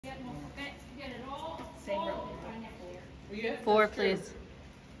Yeah, 4, that's true. please.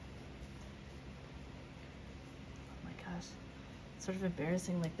 Oh my gosh. It's sort of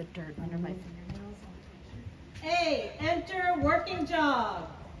embarrassing, like the dirt under my fingernails. A, enter working jog.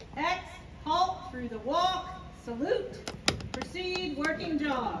 X, halt through the walk. Salute. Proceed working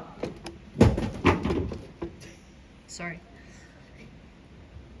jog. Sorry.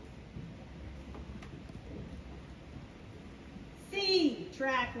 C,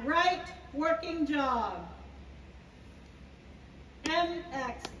 track right, working jog.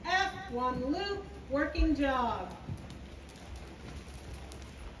 MXF, 1 loop, working jog.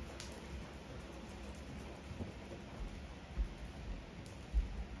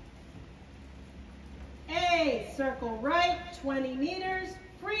 A, circle right, 20 meters,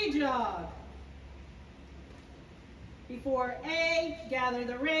 free jog. Before A, gather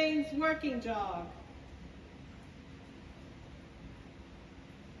the reins, working jog.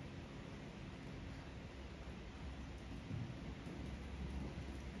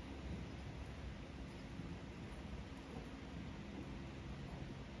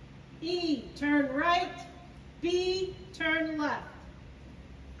 E, turn right. B, turn left.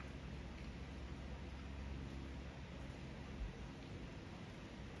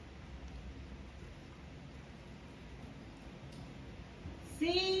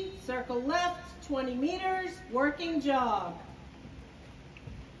 C, circle left, 20 meters, working jog.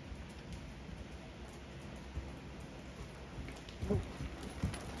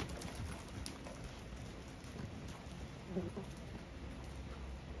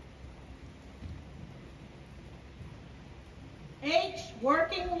 H,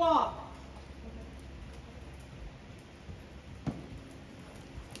 working walk.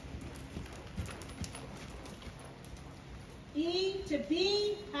 E to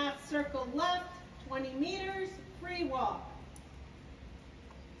B, half circle left, 20 meters, free walk.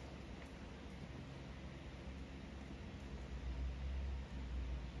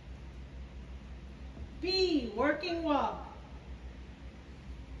 B, working walk.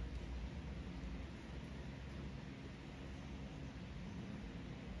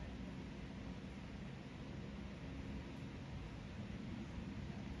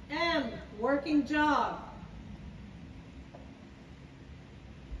 M, working jog.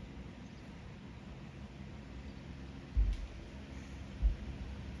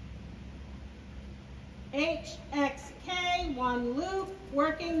 H, X, K, 1 loop,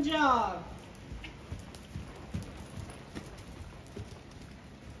 working jog.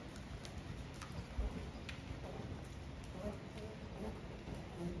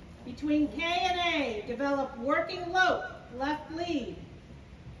 Between K and A, develop working lope, left lead.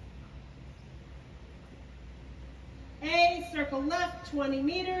 A, circle left, 20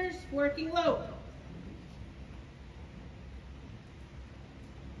 meters, working lope.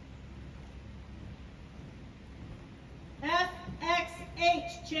 F, X,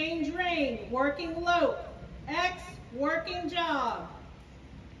 H, change rein, working lope. X, working jog.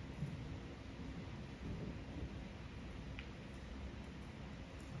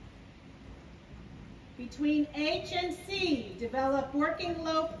 Between H and C, develop working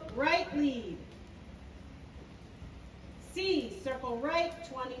lope, right lead. C, circle right,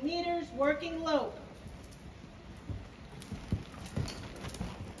 20 meters, working lope.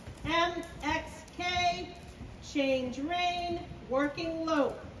 M, X, K, change rein, working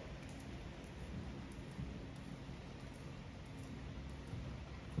lope.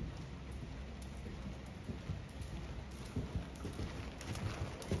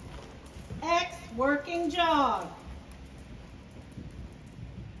 X, working jog.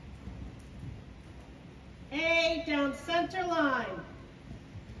 A, down center line.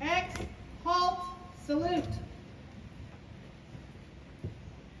 X, halt, salute.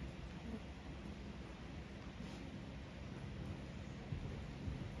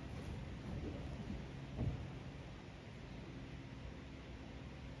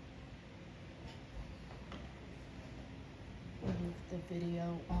 Leave the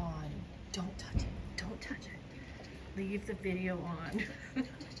video on. Don't touch it. Don't touch it. Leave the video on. Don't touch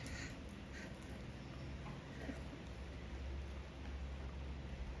it.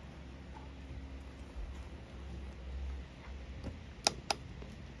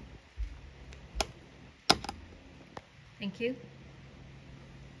 Thank you.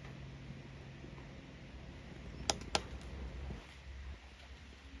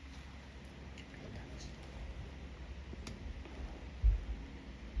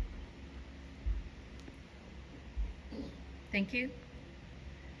 Thank you.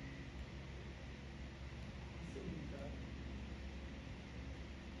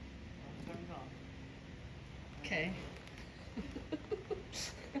 Okay.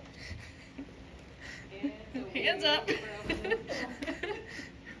 And so hands up.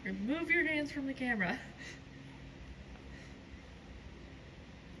 Remove your hands from the camera.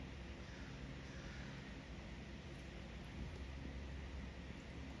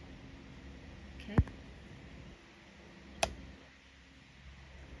 Okay.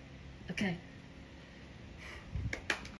 Okay.